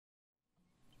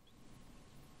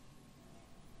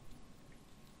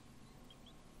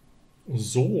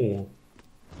So.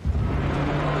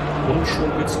 Und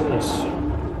schon geht's los.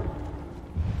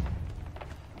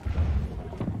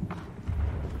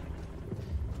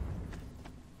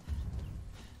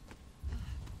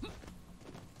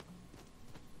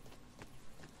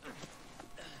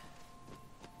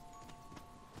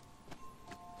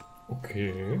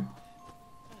 Okay.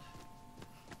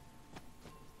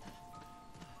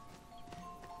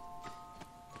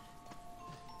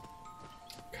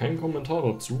 Kein Kommentar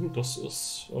dazu, das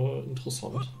ist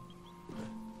interessant.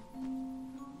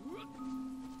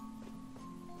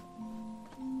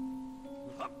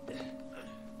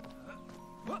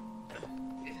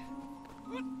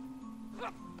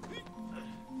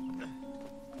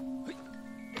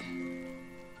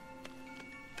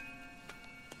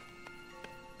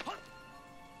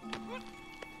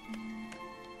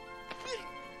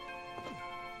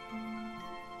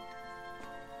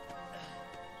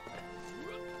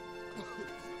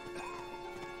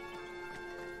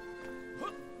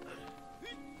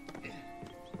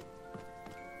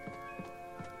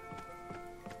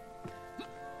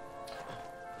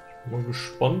 Mal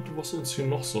gespannt, was uns hier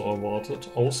noch so erwartet,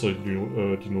 außer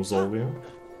Dinosaurier.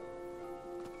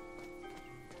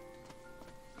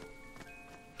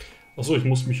 Achso, ich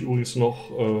muss mich übrigens noch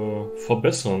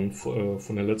verbessern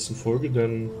von der letzten Folge,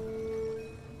 denn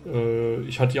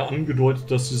ich hatte ja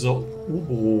angedeutet, dass dieser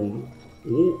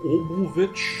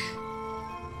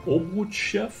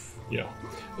Obruchev, ja,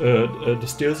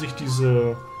 dass der sich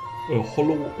diese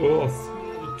Hollow Earth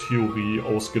Theorie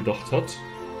ausgedacht hat.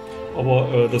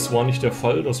 Aber das war nicht der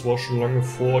Fall, das war schon lange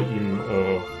vor ihm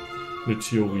eine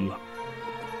Theorie.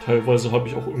 Teilweise habe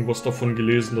ich auch irgendwas davon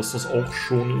gelesen, dass das auch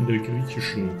schon in der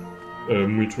griechischen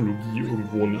Mythologie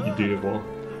irgendwo eine Idee war.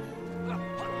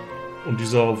 Und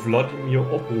dieser Wladimir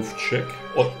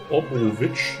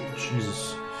Obrowitsch,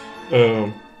 Jesus,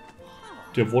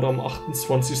 der wurde am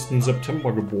 28.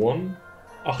 September geboren,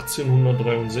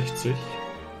 1863.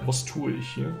 Was tue ich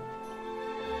hier?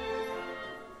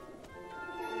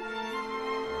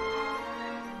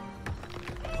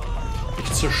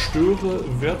 Ich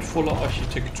zerstöre wertvolle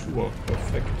Architektur.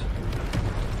 Perfekt.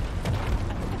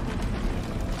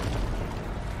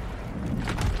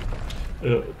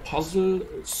 Puzzle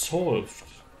solved.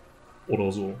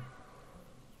 Oder so.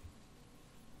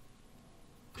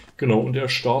 Genau, und er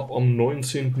starb am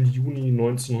 19. Juni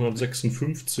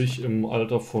 1956 im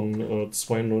Alter von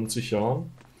 92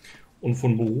 Jahren. Und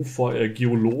von Beruf war er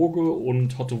Geologe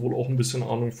und hatte wohl auch ein bisschen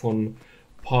Ahnung von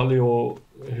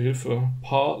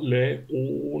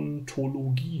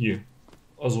Paläontologie,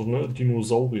 also ne,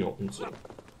 Dinosaurier und so.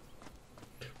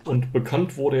 Und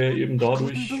bekannt wurde er eben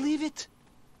dadurch.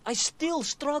 I still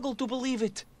struggle to believe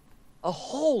it. A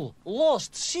whole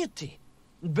lost city,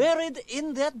 buried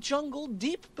in that jungle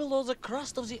deep below the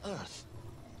crust of the earth.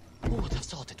 Who would have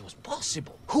thought it was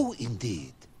possible? Who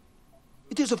indeed?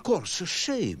 It is of course a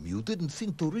shame you didn't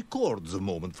think to record the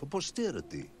moment for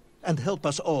posterity. And help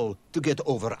us all to get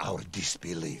over our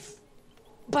disbelief.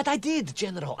 But I did,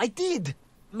 General, I did!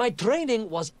 My training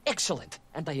was excellent,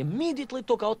 and I immediately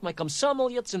took out my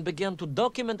Komsomolets and began to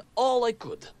document all I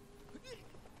could.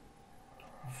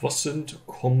 Was sind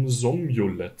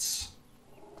Komsomolets?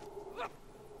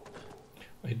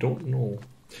 I don't know.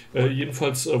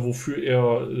 Jedenfalls, wofür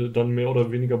er dann mehr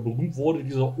oder weniger berühmt wurde,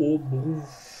 dieser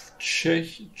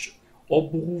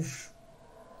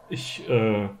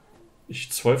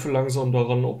Ich zweifle langsam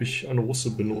daran, ob ich ein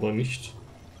Russe bin oder nicht.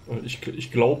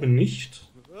 Ich glaube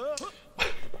nicht.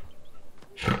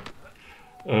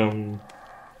 Kann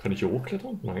ich hier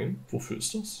hochklettern? Nein. Wofür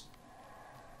ist das?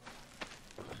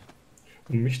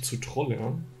 Um mich zu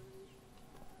trollen.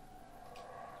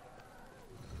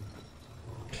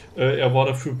 Er war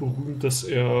dafür berühmt, dass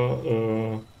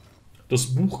er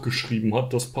das Buch geschrieben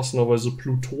hat, das passenderweise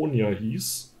Plutonia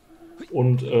hieß.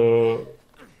 Und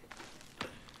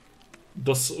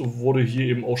das wurde hier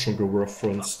eben auch schon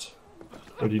gereferenced.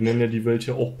 Weil die nennen ja die Welt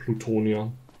ja auch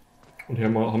Plutonia. Und hier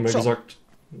haben wir gesagt...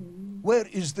 Where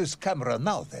is this camera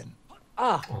now then?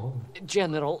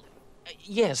 General,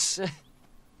 yes.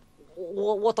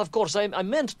 What of course I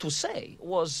meant to say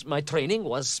was my training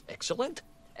was excellent.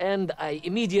 And I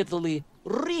immediately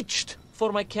reached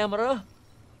for my camera.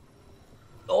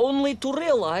 Only to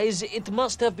realize it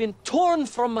must have been torn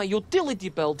from my utility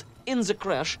belt in the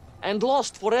crash. And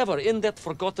lost forever in that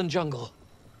forgotten jungle.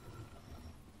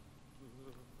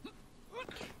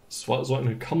 Es war so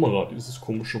eine Kamera, dieses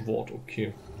komische Wort,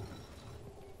 okay.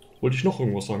 Wollte ich noch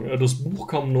irgendwas sagen? Das Buch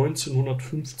kam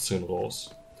 1915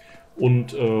 raus.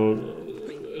 Und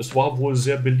es war wohl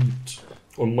sehr beliebt.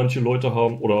 Und manche Leute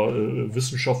haben, oder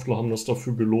Wissenschaftler haben das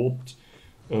dafür gelobt,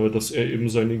 dass er eben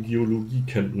seine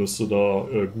Geologiekenntnisse da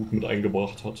gut mit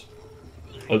eingebracht hat.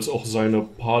 Als auch seine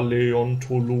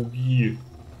Paläontologie.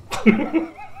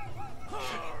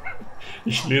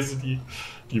 Ich lese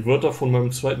die Wörter von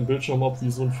meinem zweiten Bildschirm ab wie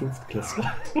so ein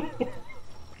Fünftklässler.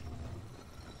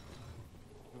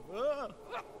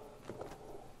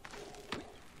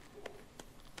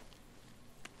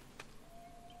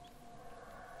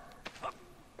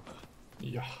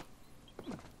 Ja.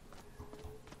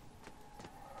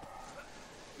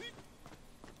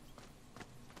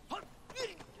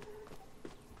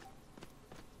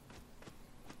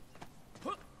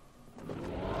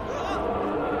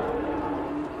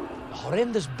 The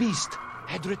horrendous beast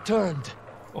had returned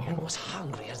and was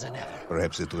hungrier than ever.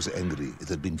 Perhaps it was angry. It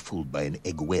had been fooled by an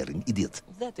egg-wearing idiot.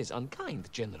 That is unkind,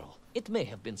 General. It may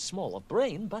have been small of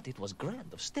brain, but it was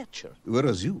grand of stature.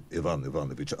 Whereas you, Ivan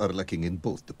Ivanovich, are lacking in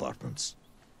both departments.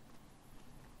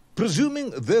 Presuming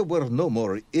there were no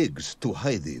more eggs to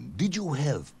hide in, did you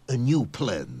have a new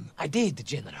plan? I did,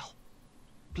 General.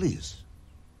 Please,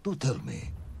 do tell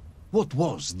me, what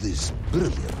was this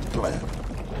brilliant plan?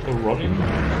 Running?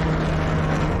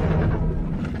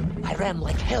 I ran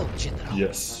like hell, General.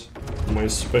 Yes, my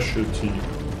specialty.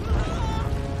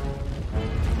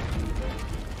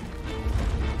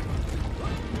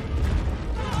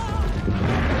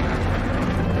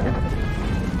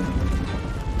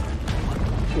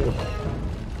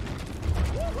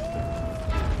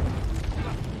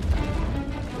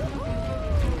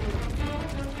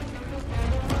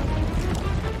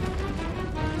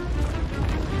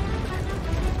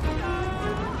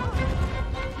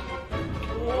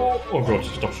 Oh Gott,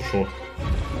 ich dachte schon.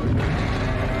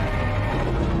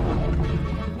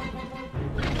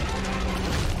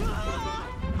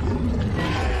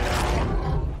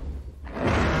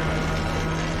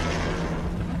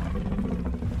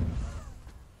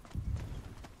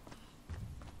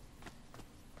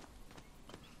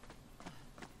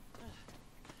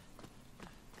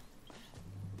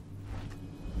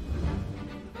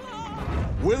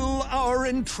 Will our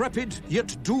intrepid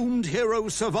yet doomed hero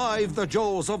survive the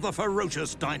jaws of the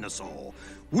ferocious dinosaur?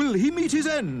 Will he meet his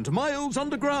end miles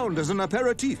underground as an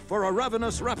aperitif for a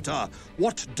ravenous raptor?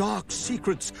 What dark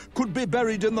secrets could be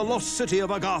buried in the lost city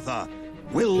of Agatha?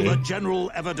 Will the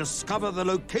general ever discover the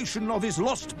location of his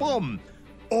lost bomb?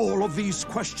 All of these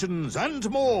questions and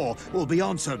more will be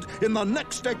answered in the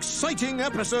next exciting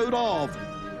episode of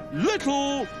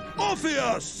Little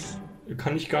Orpheus!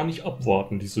 Kann ich gar nicht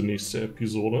abwarten, diese nächste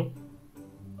Episode.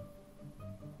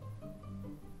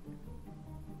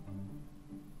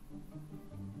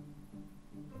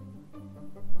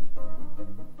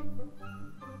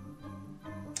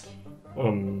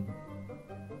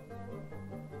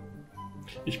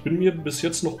 Ich bin mir bis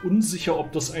jetzt noch unsicher,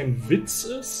 ob das ein Witz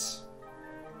ist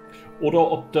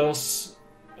oder ob das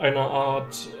eine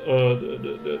Art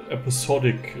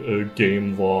Episodic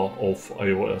Game war auf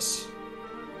iOS.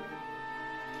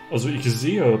 Also ich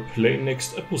sehe Play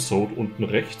Next Episode unten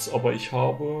rechts, aber ich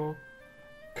habe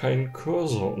keinen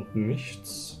Cursor und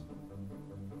nichts.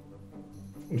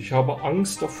 Und ich habe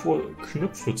Angst davor,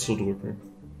 Knöpfe zu drücken.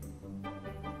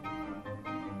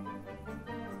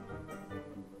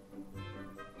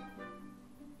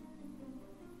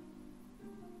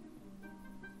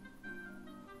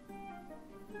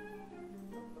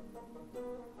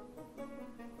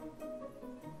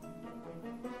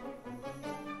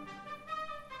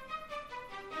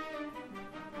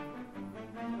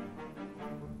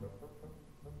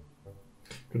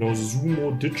 Genau,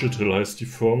 Sumo Digital heißt die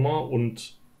Firma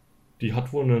und die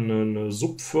hat wohl eine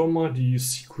Subfirma, die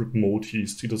Secret Mode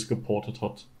hieß, die das geportet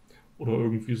hat. Oder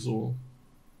irgendwie so.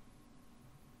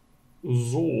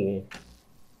 So.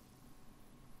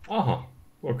 Aha,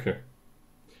 okay.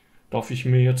 Darf ich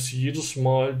mir jetzt jedes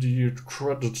Mal die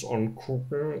Credits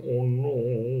angucken? Oh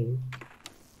no.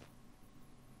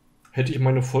 Hätte ich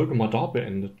meine Folge mal da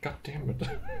beendet. Goddammit.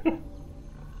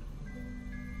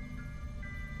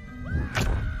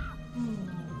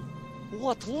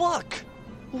 What luck!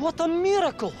 What a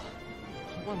miracle!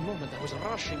 One moment I was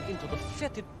rushing into the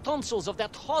fetid tonsils of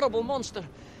that horrible monster.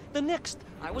 The next,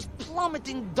 I was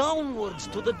plummeting downwards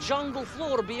to the jungle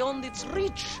floor beyond its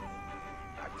reach.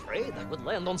 I prayed I would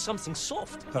land on something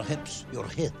soft. Perhaps your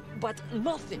head. But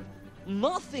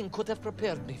nothing could have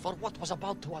prepared me for what was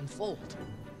about to unfold.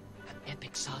 An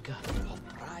epic saga of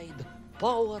pride,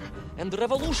 power, and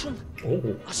revolution.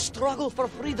 Oh. A struggle for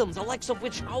freedom, the likes of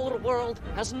which our world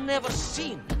has never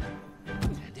seen.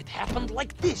 And it happened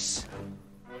like this.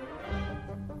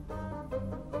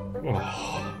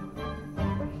 Oh.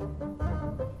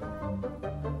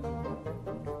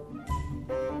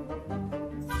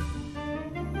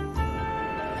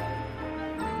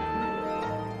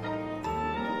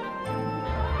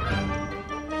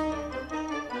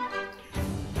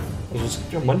 Also es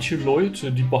gibt ja manche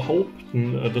Leute, die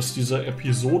behaupten, dass dieser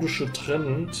episodische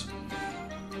Trend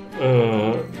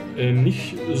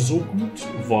nicht so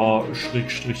gut war,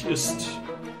 Schrägstrich ist.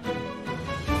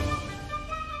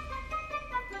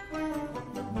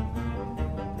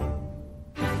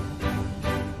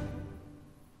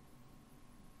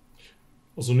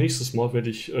 Also nächstes Mal werde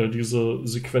ich diese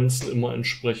Sequenzen immer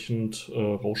entsprechend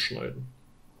rausschneiden.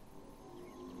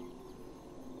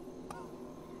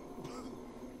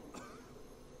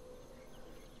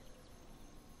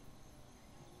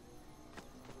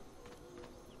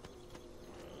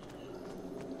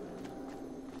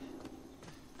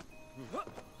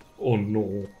 Oh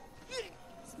no.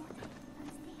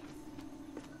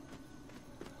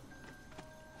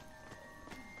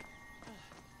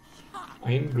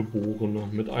 Eingeborene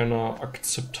mit einer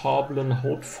akzeptablen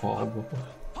Hautfarbe.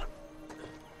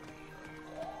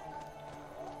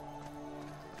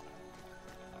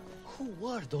 Who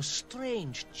were those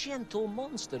strange, gentle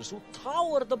monsters who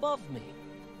towered above me?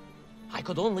 I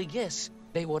could only guess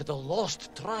they were the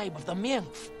lost tribe of the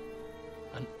Menf,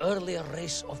 an earlier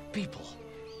race of people.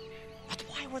 But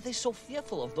why were they so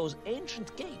fearful of those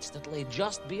ancient gates that lay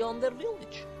just beyond their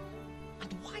village?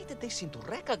 And why did they seem to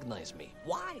recognize me?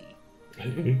 Why?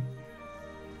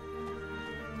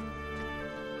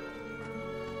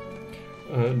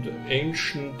 And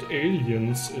Ancient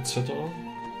Aliens etc.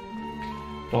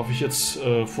 Darf ich jetzt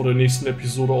vor der nächsten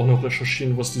Episode auch noch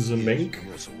recherchieren, was diese Menk...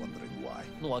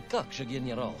 No,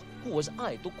 General. Who was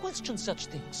I to question such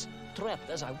things? Trapped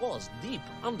as I was deep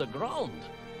underground.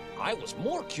 I was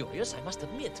more curious, I must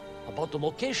admit, about the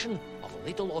location of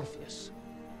little Orpheus.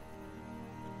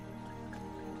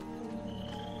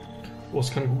 Oh, es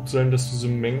kann gut sein, dass diese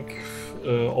Menk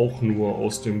auch nur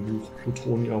aus dem Buch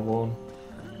Plutonia waren.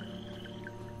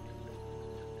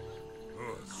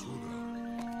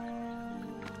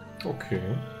 Okay.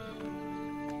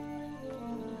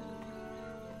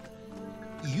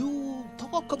 You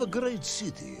talk of a great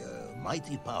city, a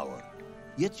mighty power.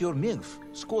 Yet your nymph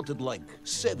squatted like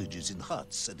savages in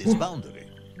huts at its boundary.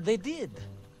 They did.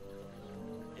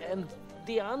 And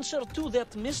the answer to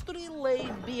that mystery lay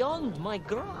beyond my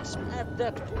grasp at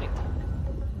that point.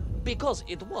 Because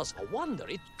it was a wonder,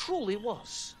 it truly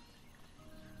was.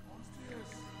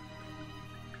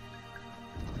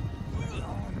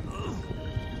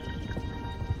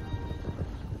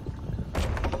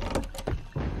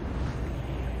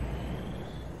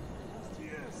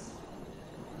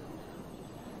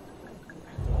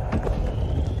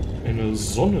 Eine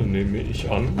Sonne nehme ich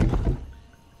an.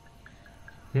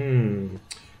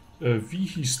 Wie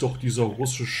hieß doch dieser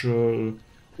russische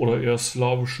oder eher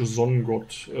slawische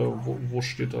Sonnengott? Wo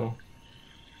steht er?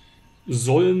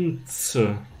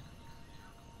 Solnze.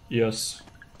 Yes.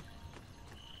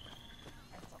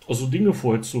 Also Dinge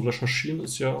vorher zu recherchieren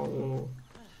ist ja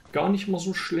gar nicht mal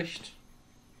so schlecht.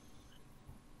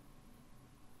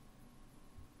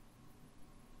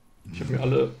 Ich habe mir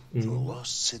alle... The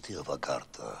lost city of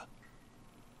Agartha.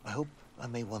 I hope I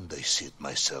may one day see it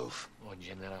myself. Oh,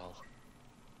 General,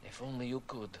 if only you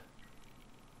could.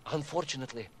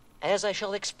 Unfortunately, as I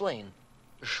shall explain,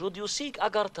 should you seek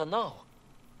Agartha now,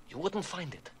 you wouldn't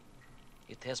find it.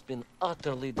 It has been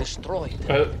utterly destroyed.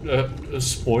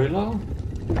 Spoiler?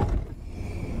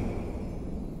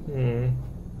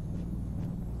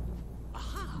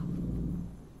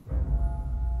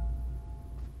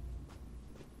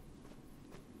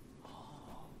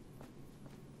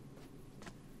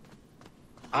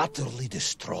 Utterly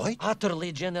destroyed?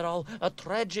 Utterly, General, a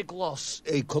tragic loss.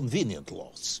 A convenient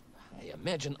loss. I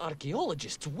imagine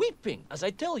archaeologists weeping as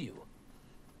I tell you.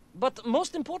 But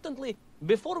most importantly,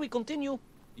 before we continue,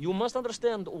 you must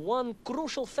understand one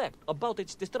crucial fact about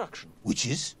its destruction. Which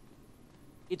is?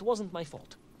 It wasn't my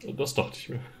fault. Das dachte ich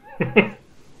mir.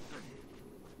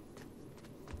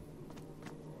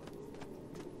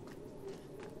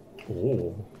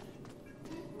 Oh.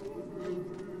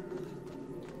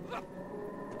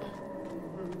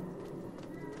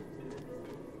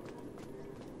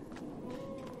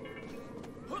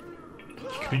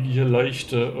 Ich kriege hier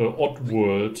leichte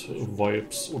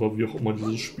Oddworld-Vibes oder wie auch immer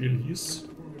dieses Spiel hieß.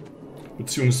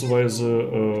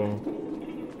 Beziehungsweise,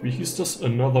 wie hieß das?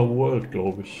 Another World,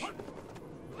 glaube ich.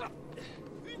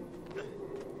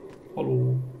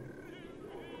 Hallo.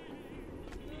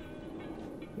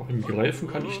 Nach ihm greifen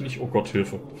kann ich nicht. Oh Gott,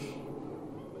 Hilfe.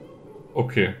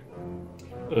 Okay.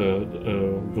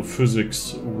 The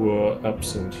physics were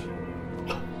absent.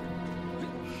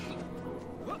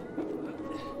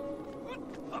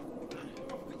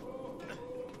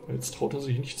 Jetzt traut er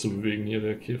sich nicht zu bewegen hier,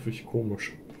 der Käfig.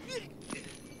 Komisch.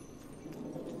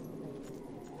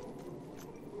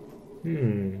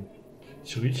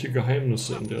 Ich rieche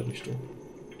Geheimnisse in der Richtung.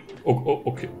 Oh,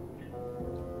 okay.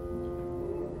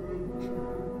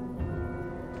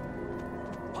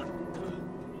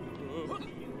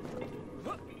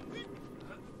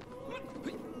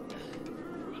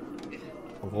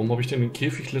 Aber warum habe ich denn den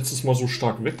Käfig letztes Mal so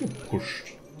stark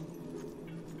weggepusht?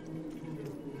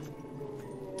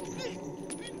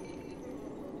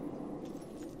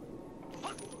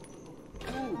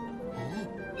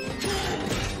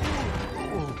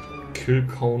 Kill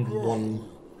Count 1.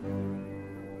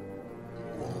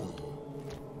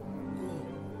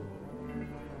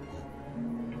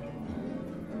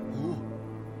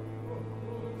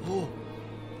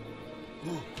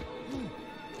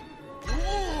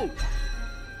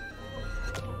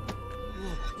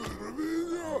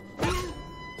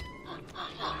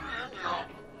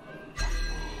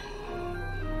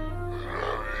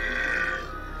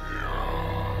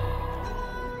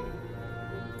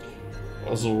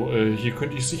 Also, hier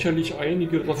könnte ich sicherlich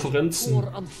einige Referenzen...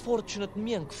 Poor unfortunate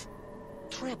Minkf,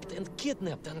 trapped and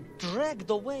kidnapped and dragged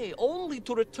away, only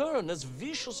to return as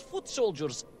vicious foot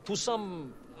soldiers to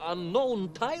some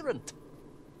unknown tyrant.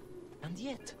 And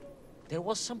yet, there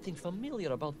was something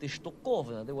familiar about the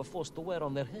Stokovna they were forced to wear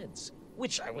on their heads,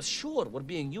 which I was sure were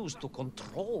being used to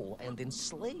control and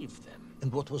enslave them.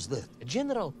 And what was that?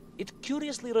 General, it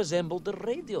curiously resembled the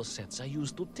radio sets I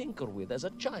used to tinker with as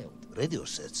a child. Radio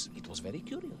sets? It was very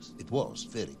curious. It was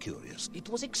very curious.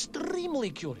 It was extremely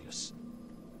curious.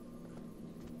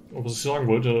 Was ich sagen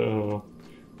wollte,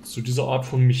 zu dieser Art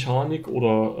von Mechanik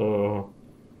oder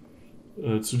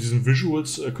zu diesen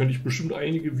Visuals könnte ich bestimmt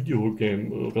einige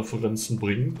Videogame-Referenzen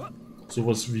bringen.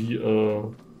 Sowas wie,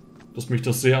 dass mich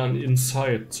das sehr an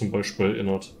Inside zum Beispiel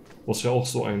erinnert. Was ja auch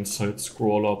so ein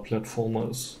Side-Scroller-Plattformer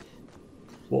ist.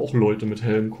 Wo auch Leute mit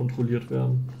Helm kontrolliert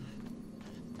werden.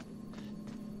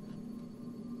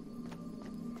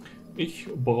 Ich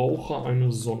brauche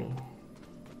eine Sonne.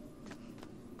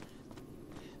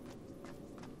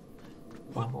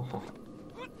 Aha.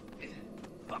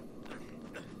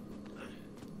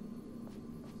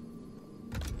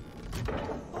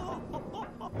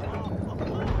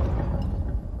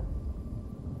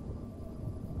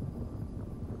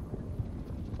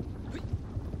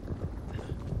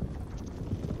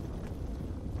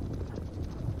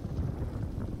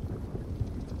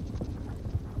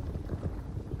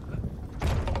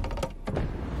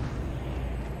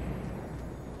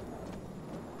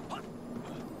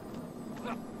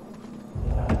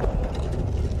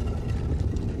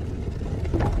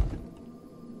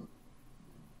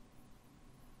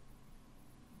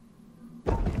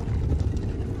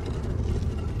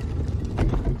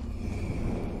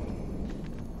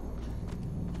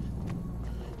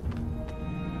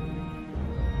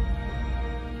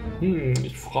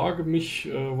 Ich frage mich,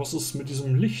 was es mit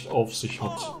diesem Licht auf sich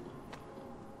hat.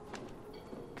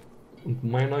 Und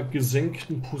meiner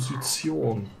gesenkten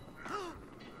Position.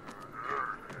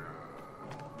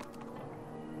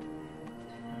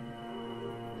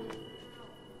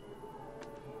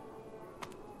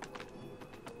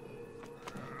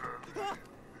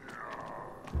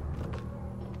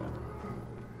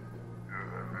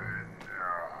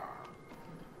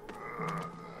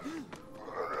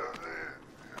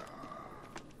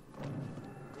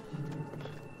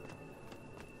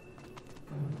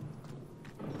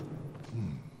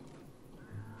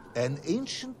 An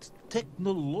ancient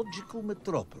technological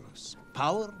metropolis,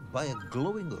 powered by a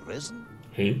glowing resin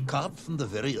Hey. carved from the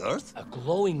very earth? A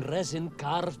glowing resin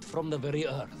carved from the very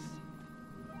earth.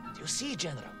 Do you see,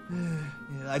 General?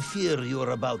 I fear you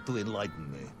are about to enlighten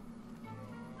me.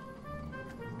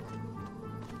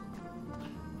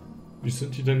 Wie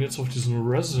sind die denn jetzt auf diesen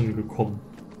Resin gekommen?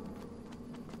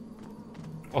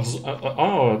 Ach so,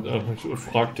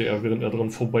 fragte er, während er dran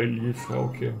vorbeilief. Ja,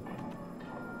 okay.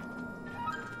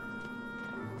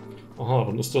 Aha,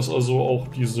 dann ist das also auch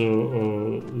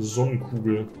diese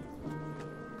Sonnenkugel.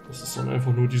 Das ist dann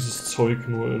einfach nur dieses Zeug,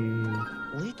 nur in...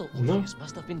 Little Orpheus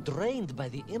must have been drained by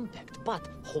the impact, but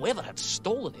whoever had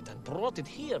stolen it and brought it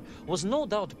here was no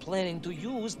doubt planning to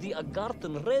use the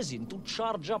Agarthan resin to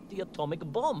charge up the atomic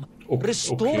bomb,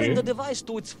 restoring the device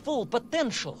to its full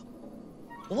potential.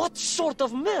 What sort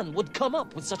of man would come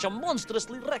up with such a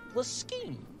monstrously reckless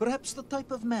scheme? Perhaps the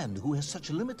type of man who has such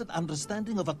a limited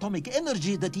understanding of atomic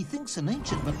energy that he thinks an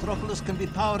ancient metropolis can be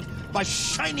powered by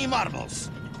shiny marbles.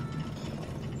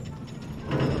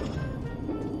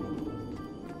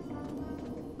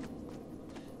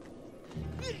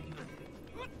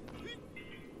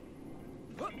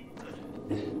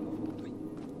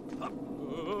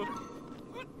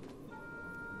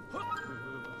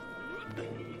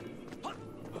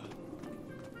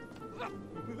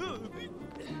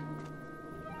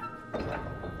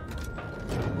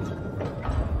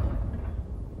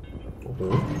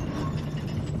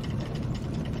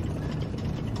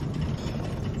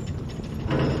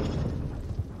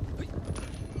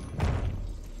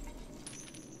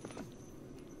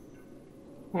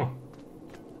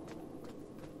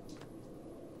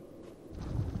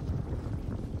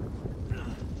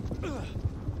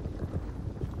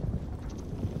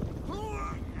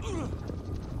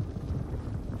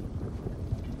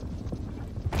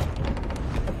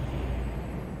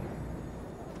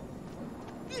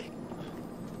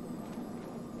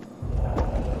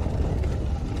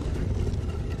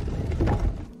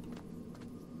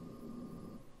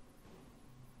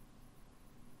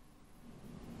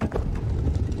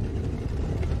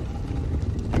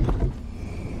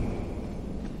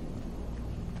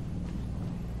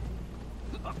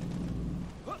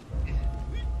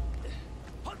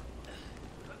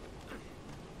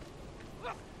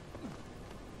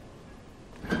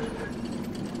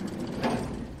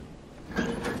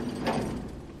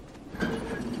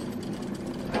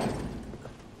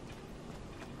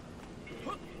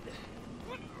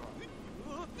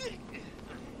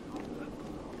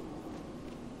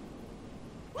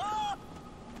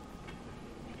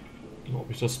 Ob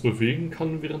ich das bewegen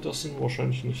kann währenddessen?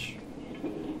 Wahrscheinlich nicht.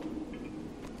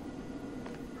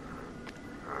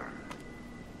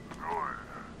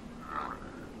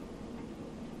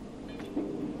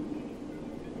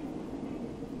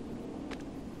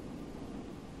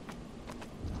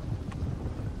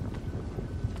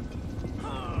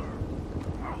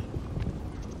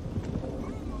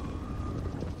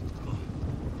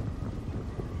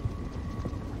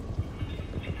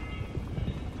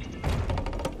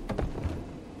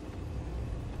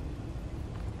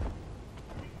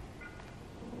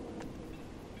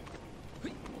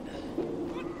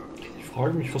 Ich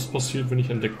frage mich, was passiert, wenn ich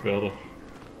entdeckt werde.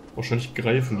 Wahrscheinlich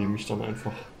greifen die mich dann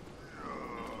einfach.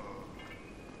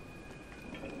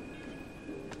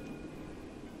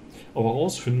 Aber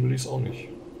rausfinden will ich es auch nicht.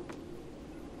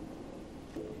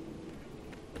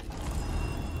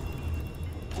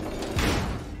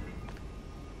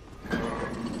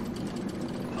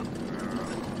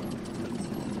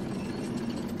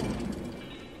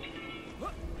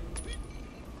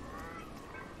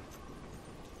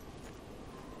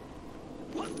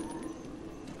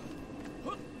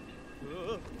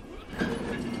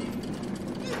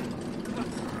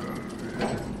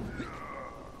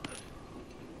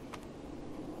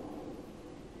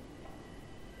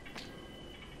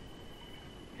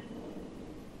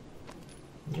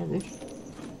 Na gut.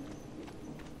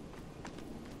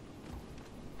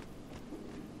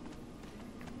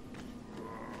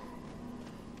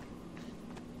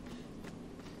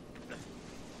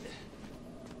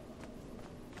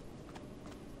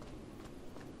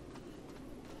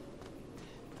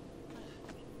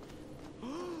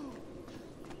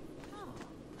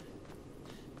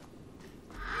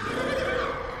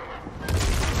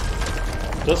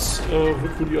 Das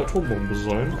wird wohl die Atombombe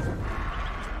sein.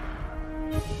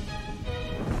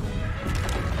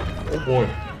 Oh boy.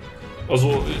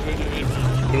 Also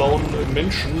die blauen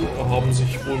Menschen haben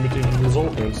sich wohl mit den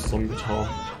Dinosauriern zusammengetan.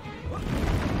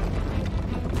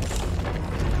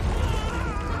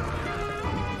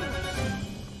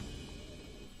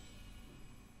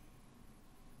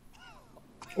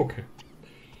 Okay.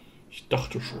 Ich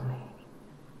dachte schon.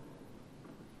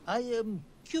 I am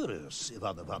curious,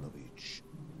 Ivan Ivanovich.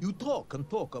 You talk and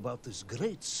talk about this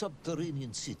great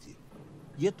subterranean city.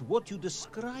 Yet what you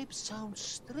describe sounds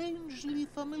strangely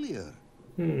familiar.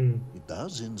 It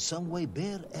does in some way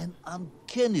bear an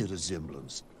uncanny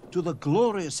resemblance to the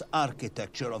glorious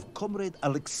architecture of Comrade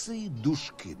Alexei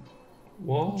Dushkin.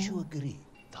 Wow. Don't you agree?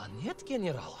 Нет,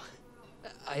 General.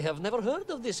 I have never heard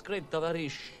of this great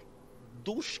Tavarish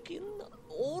Dushkin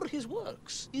or his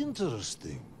works.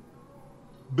 Interesting.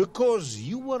 Because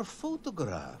you were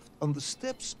photographed on the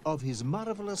steps of his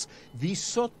marvelous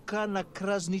Vysotka na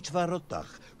Krasnich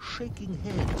Varotach, shaking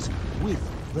hands with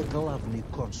the Glavny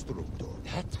Constructor.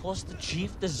 That was the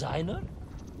chief designer?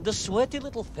 The sweaty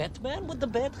little fat man with the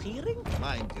bad hearing?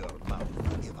 Mind your mouth,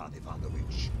 Ivan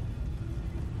Ivanovich.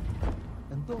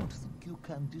 And don't think you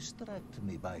can distract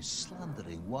me by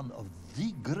slandering one of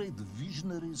the great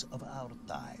visionaries of our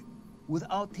time.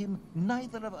 Without him,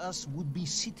 neither of us would be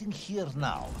sitting here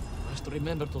now. Must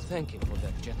remember to thank him for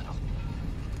that, General.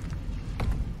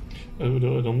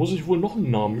 Da muss ich wohl noch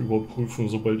einen Namen überprüfen,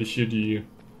 sobald ich hier die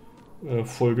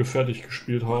Folge fertig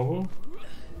gespielt habe.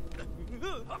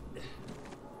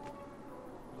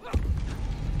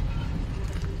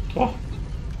 Ah.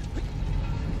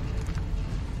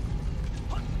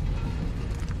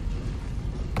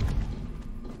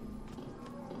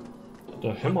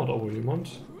 Da hämmert aber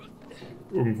jemand.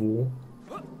 Irgendwo.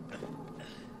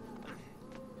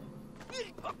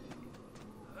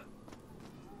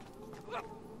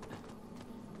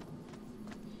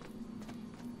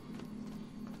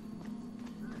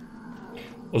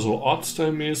 Also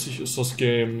Artstyle-mäßig ist das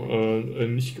Game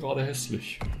nicht gerade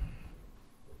hässlich.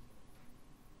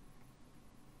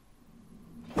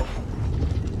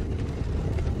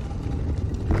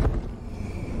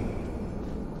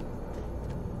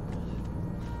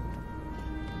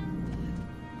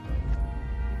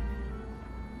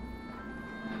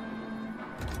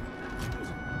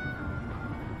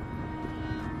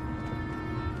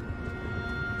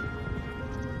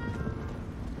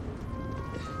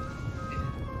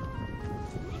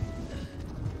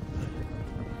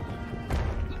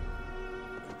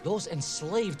 Those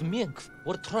enslaved Mink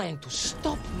were trying to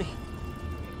stop me.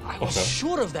 I was Okay.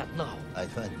 sure of that now. I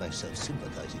find myself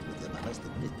sympathizing with them, I must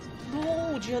admit.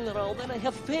 No, General, then I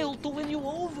have failed to win you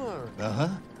over. Uh-huh.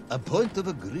 A point of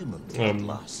agreement at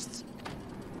last.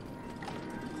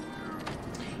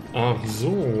 Ach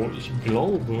so, ich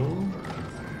glaube...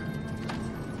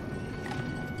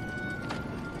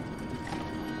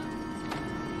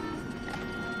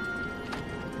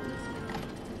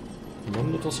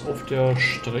 Landet das auf der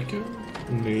Strecke?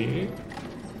 Nee.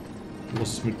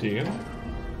 Was ist mit der?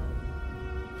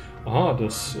 Ah,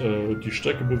 die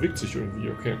Strecke bewegt sich irgendwie,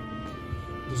 okay.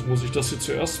 Also muss ich das hier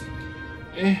zuerst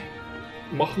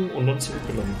machen und dann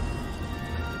zurückgelangen.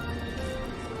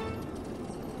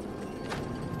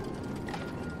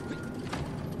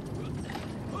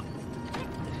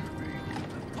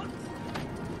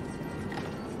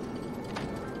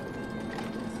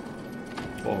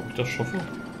 Oh, ob ich das schaffe?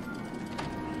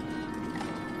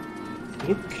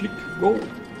 Rückklick, go!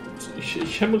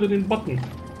 Ich hämmere den Button.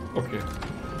 Okay.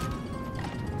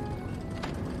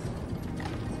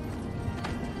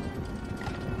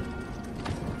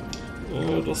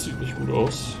 Das sieht nicht gut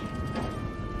aus.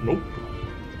 Nope.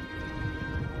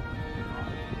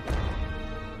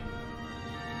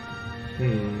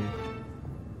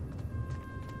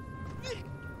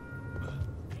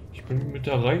 Ich bin mir mit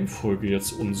der Reihenfolge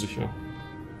jetzt unsicher.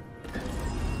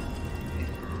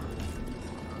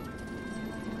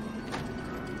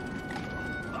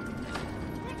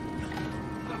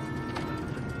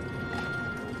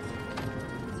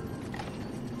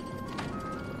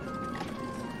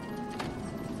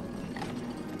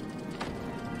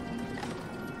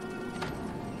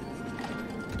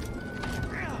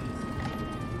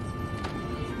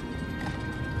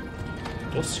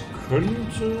 Das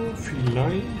könnte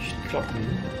vielleicht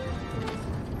klappen.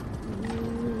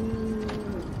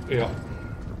 Ja.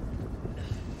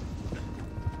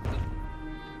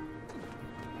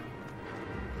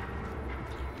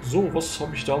 So, was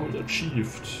habe ich damit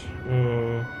achieved?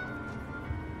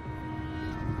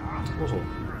 Also.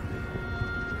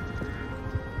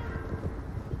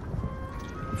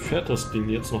 Fährt das Ding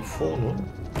jetzt nach vorne?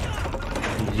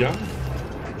 Ja.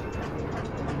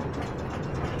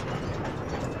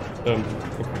 Okay.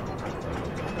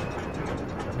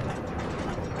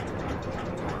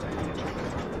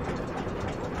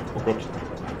 Oh Gott.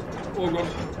 Oh Gott.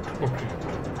 Okay.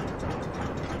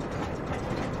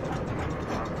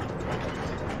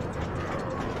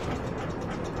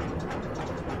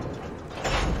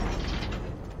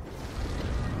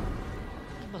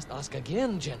 I must ask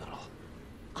again, General.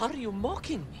 Are you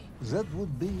mocking me? That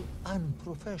would be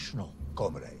unprofessional,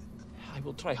 comrade. I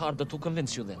will try harder to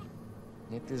convince you then.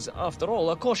 It is, after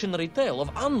all, a cautionary tale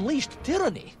of unleashed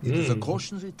tyranny. It is a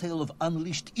cautionary tale of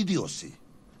unleashed idiocy.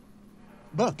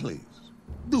 But please,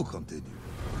 do continue.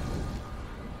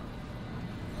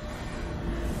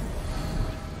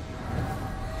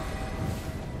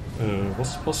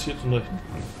 Was passiert denn da hinten?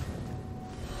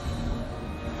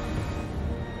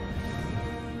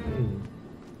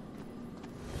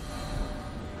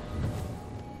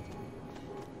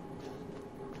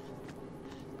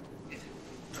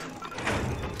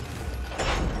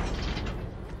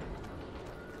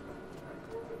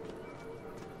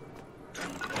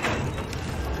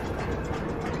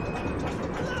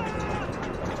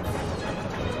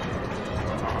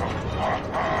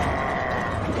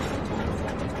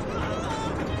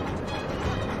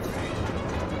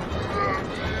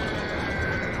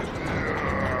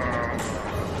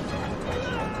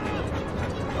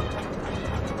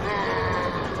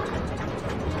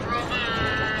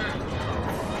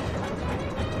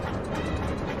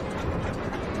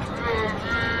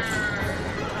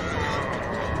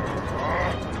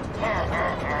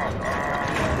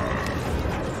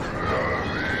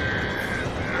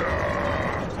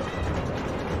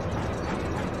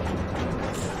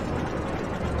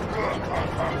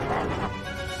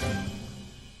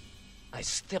 I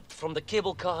stepped from the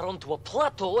cable car onto a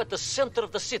plateau at the center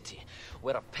of the city,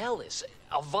 where a palace,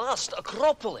 a vast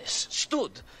acropolis,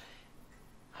 stood.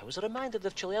 I was reminded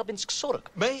of Chelyabinsk Sorok.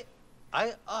 May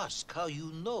I ask how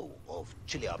you know of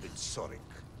Chelyabinsk Sorok?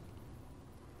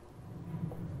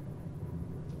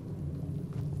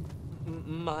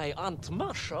 My Aunt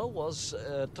Masha was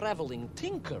a traveling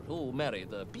tinker who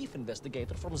married a beef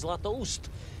investigator from Zlatoust.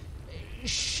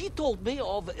 She told me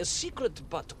of a secret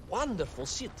but wonderful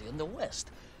city in the west.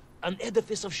 An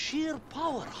edifice of sheer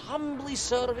power, humbly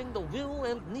serving the will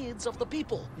and needs of the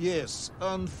people. Yes,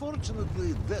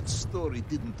 unfortunately, that story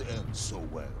didn't end so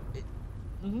well.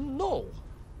 No.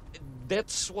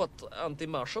 That's what Auntie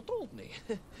Masha told me.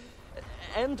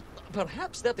 And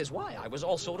perhaps that is why I was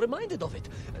also reminded of it.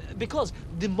 Because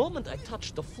the moment I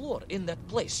touched the floor in that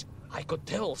place, I could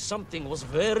tell something was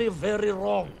very, very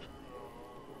wrong.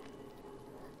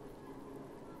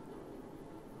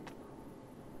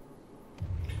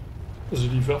 Also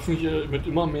die werfen hier mit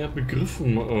immer mehr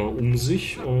Begriffen um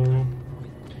sich,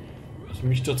 die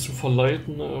mich dazu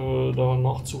verleiten,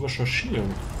 danach zu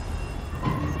recherchieren.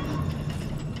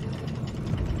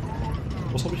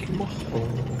 Was habe ich gemacht?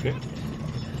 Okay.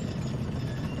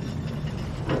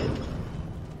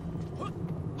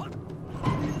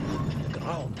 The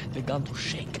ground had begun to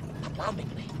shake,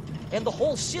 alarmingly, and the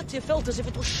whole city felt as if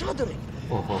it was shuddering.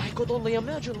 I could only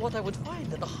imagine what I would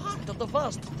find in the heart of the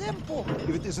vast temple.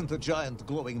 If it isn't a giant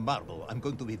glowing marble, I'm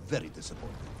going to be very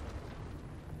disappointed.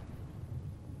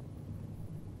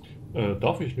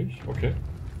 Darf ich nicht? Okay.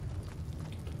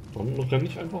 Dann renne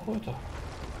ich einfach weiter.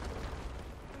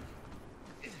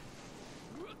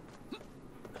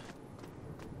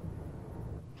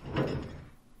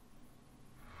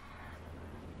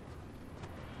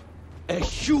 A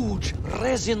huge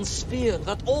resin sphere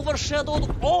that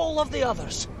overshadowed all of the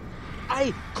others.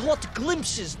 I caught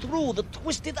glimpses through the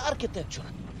twisted architecture.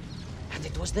 And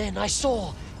it was then I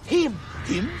saw him.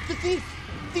 Him? The thief,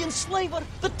 the enslaver,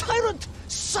 the tyrant,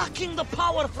 sucking the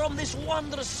power from this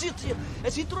wondrous city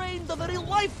as he drained the very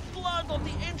lifeblood of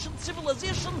the ancient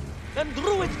civilization and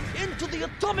drew it into the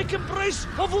atomic embrace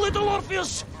of little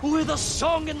Orpheus. With a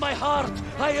song in my heart,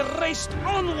 I raced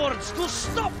onwards to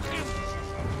stop him.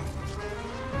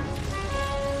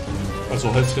 Also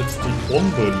heißt jetzt die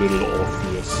Bombe Little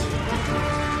Orpheus.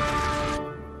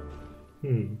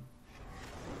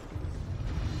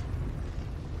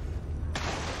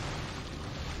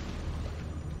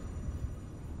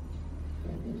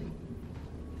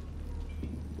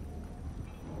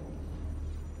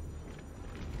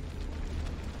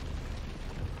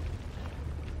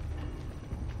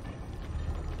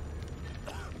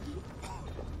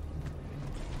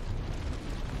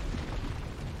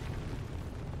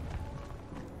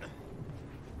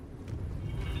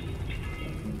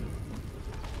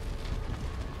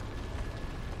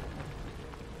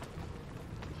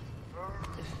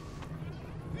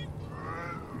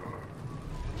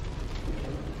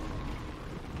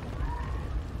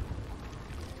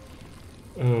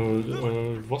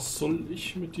 Was soll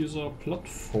ich mit dieser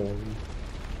Plattform?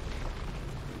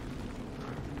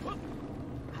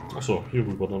 Achso, hier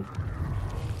rüber dann.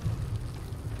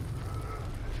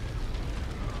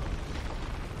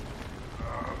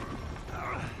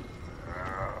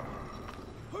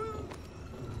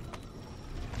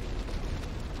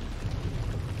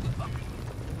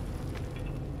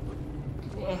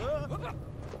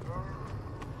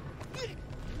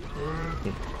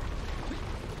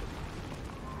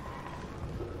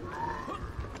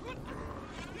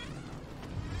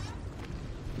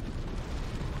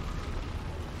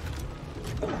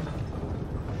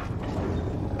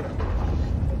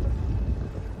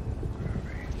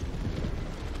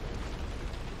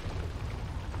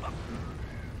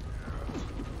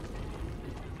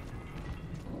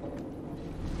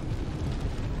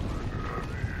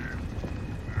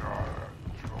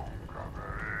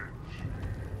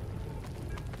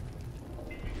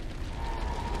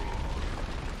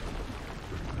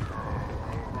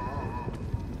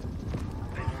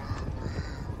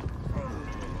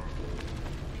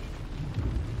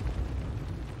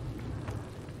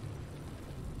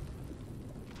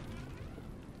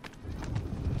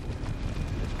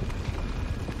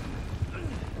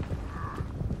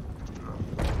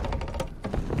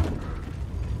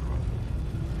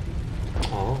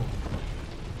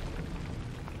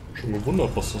 Schon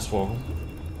gewundert, was das war.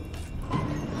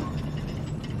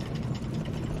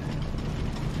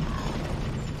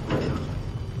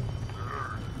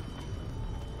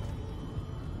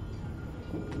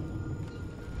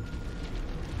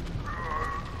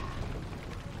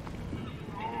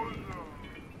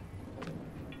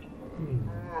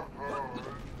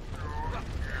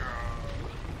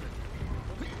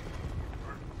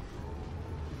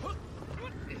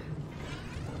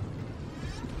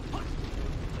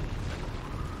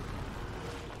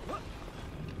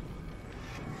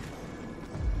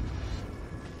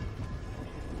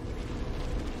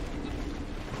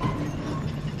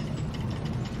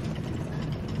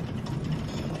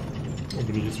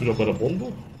 Bin ich jetzt wieder bei der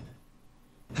Bombe?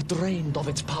 Drained of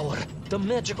its power, the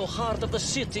magical heart of the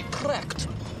city cracked,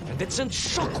 and it sent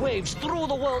shockwaves through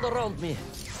the world around me.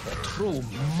 A true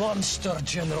monster,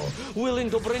 General, willing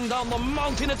to bring down the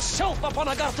mountain itself upon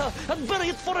Agartha and bury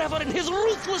it forever in his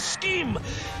ruthless scheme.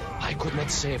 I could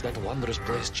not save that wondrous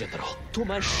place, General, to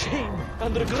my shame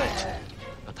and regret.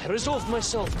 but I resolved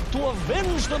myself to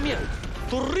avenge the men,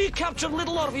 to recapture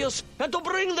little Orpheus, and to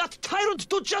bring that tyrant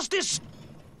to justice!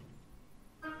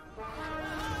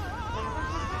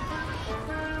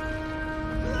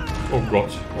 Oh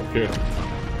Gott, okay.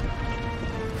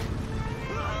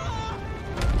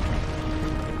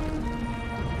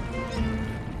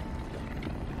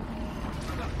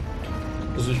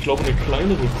 Also ich glaube, eine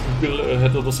kleinere Kugel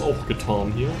hätte das auch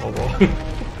getan hier, aber...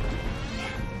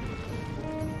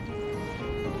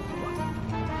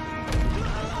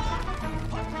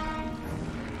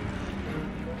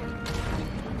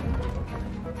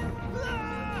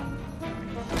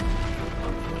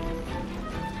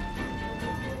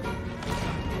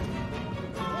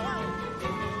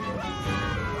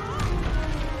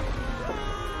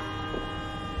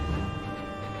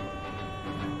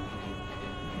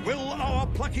 Will our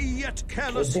plucky yet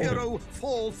careless hero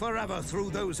fall forever through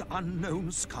those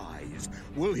unknown skies?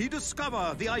 Will he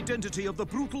discover the identity of the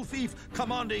brutal thief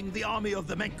commanding the army of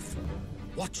the Menk?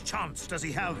 What chance does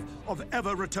he have of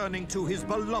ever returning to his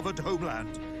beloved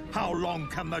homeland? How long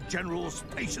can the general's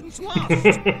patience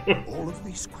last? All of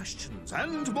these questions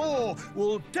and more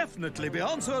will definitely be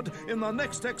answered in the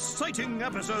next exciting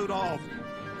episode of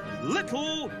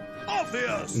Little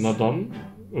Orpheus! Na dann,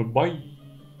 bye!